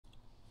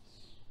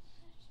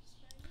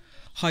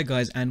Hi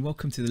guys, and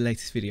welcome to the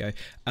latest video.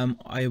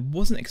 I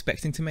wasn't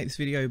expecting to make this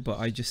video, but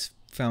I just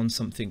found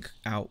something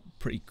out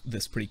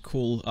that's pretty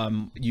cool.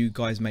 You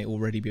guys may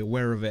already be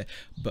aware of it,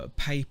 but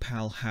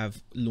PayPal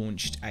have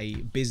launched a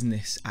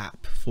business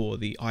app for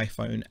the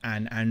iPhone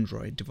and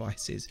Android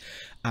devices.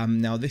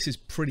 Now this is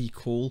pretty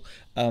cool.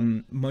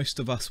 Most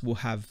of us will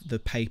have the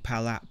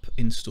PayPal app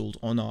installed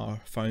on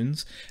our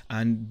phones,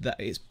 and that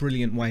it's a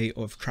brilliant way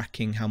of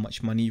tracking how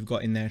much money you've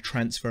got in there,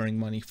 transferring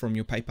money from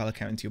your PayPal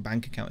account into your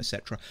bank account,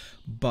 etc.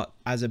 But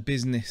as a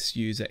business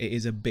user, it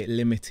is a bit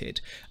limited.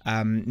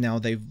 Now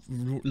they've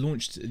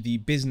launched the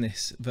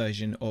business version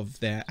of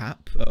their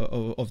app,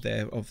 of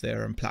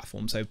their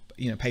platform, so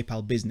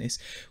PayPal Business,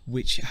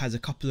 which has a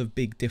couple of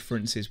big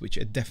differences which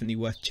are definitely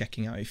worth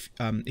checking out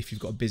if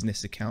you've got a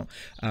business account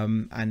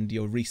and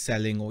you're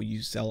reselling or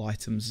you sell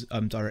items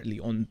directly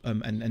on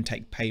and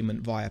take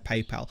payment via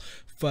PayPal.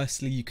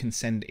 Firstly, you can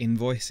send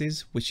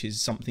invoices, which is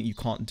something you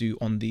can't do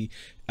on the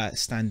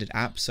standard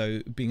app.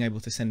 So being able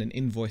to send an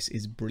invoice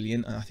is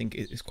brilliant, and I think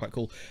it's quite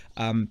cool.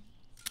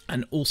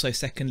 And also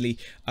secondly,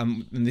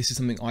 and this is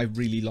something I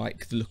really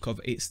like the look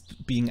of, it's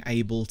being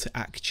able to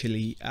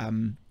actually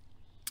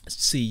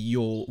see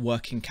your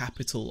working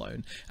capital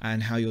loan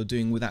and how you're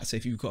doing with that. So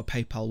if you've got a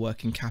PayPal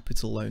working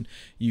capital loan,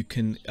 you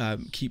can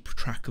keep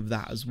track of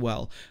that as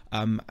well.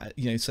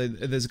 So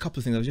there's a couple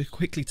of things. I'll just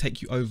quickly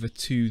take you over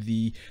to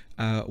the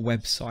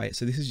website.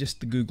 So this is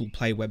just the Google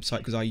Play website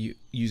because I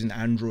use an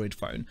Android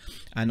phone,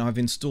 and I've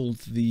installed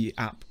the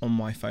app on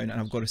my phone, and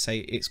I've got to say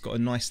it's got a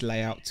nice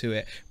layout to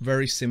it,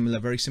 very similar,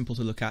 very simple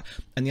to look at.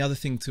 And the other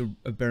thing to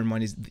bear in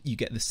mind is that you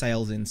get the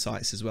sales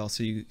insights as well.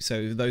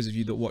 So those of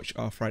you that watch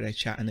our Friday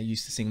chat and are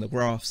used to seeing the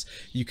graphs,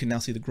 you can now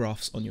see the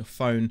graphs on your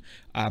phone,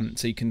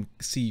 so you can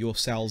see your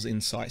sales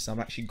insights. I've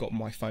actually got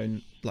my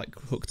phone like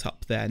hooked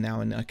up there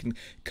now, and I can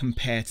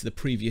compare to the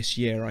previous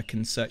year. I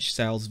can search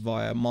sales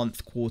via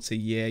month, quarter,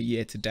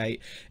 year to date.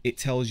 It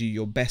tells you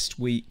your best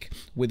week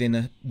within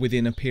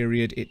a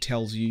period. It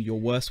tells you your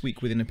worst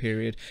week within a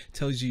period. It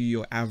tells you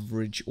your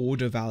average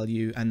order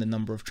value and the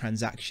number of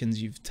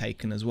transactions you've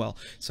taken as well.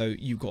 So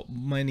you've got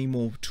many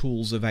more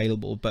tools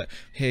available, but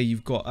here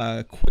you've got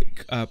a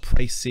quick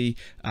précis.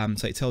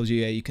 So it tells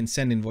you you can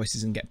send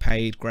invoices and get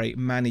paid. Great.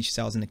 Manage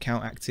sales and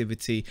account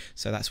activity.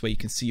 So that's where you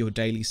can see your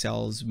daily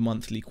sales,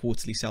 monthly,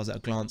 quarterly sales at a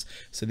glance.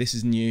 So this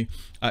is new.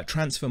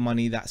 Transfer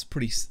money, that's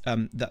pretty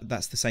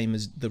that's the same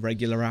as the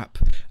regular app.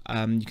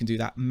 You can do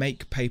that.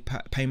 Make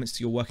payments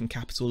to your working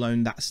capital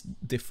loan, that's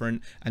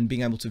different. And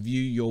being able to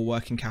view your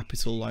working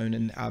capital loan,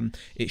 and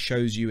it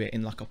shows you it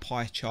in like a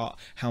pie chart,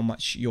 how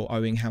much you're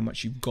owing, how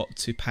much you've got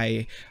to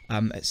pay,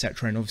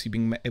 etc. And obviously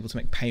being able to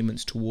make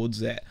payments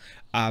towards it.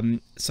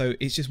 So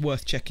it's just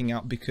worth checking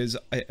out, because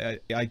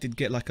I did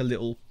get like a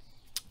little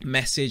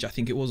message, I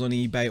think it was on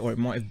eBay or it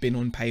might have been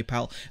on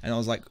PayPal, and I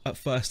was like, at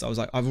first I was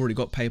like, I've already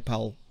got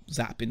PayPal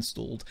app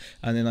installed,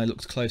 and then I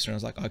looked closer and I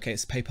was like, okay,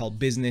 it's PayPal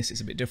Business,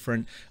 it's a bit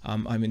different.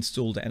 I've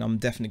installed it, and I'm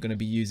definitely going to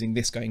be using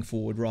this going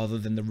forward rather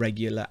than the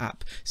regular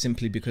app,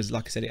 simply because,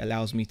 like I said, it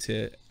allows me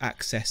to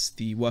access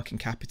the working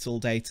capital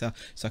data,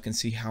 so I can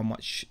see how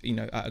much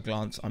at a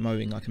glance I'm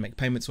owing. I can make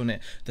payments on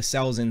it. The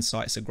sales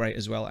insights are great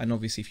as well, and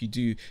obviously if you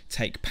do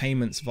take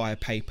payments via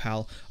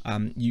PayPal,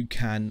 you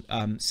can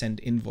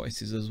send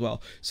invoices as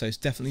well. So it's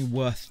definitely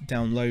worth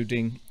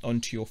downloading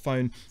onto your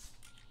phone.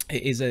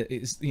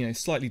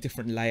 It's slightly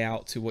different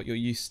layout to what you're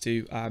used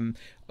to,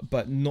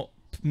 but not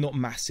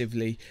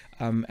massively,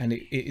 and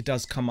it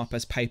does come up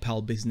as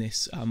PayPal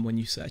Business when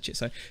you search it,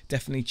 so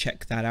definitely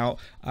check that out.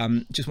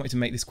 Just wanted to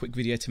make this quick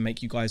video to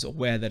make you guys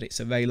aware that it's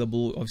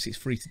available. Obviously it's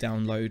free to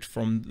download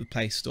from the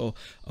Play Store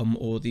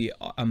or the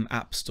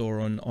App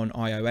Store on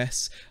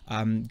iOS.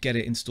 Get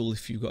it installed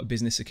if you've got a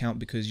business account,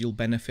 because you'll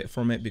benefit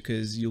from it,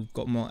 because you've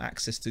got more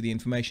access to the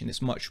information.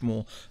 It's much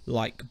more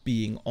like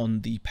being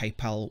on the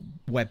PayPal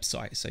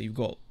website, so you've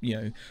got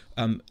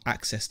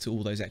access to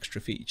all those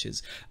extra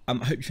features. I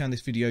hope you found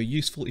this video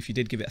useful. If you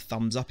did, give it a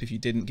thumbs up. If you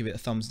didn't, give it a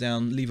thumbs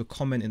down. Leave a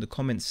comment in the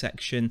comment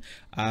section,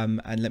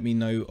 and let me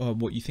know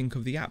what you think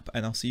of the app,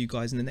 and I'll see you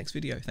guys in the next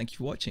video. Thank you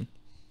for watching.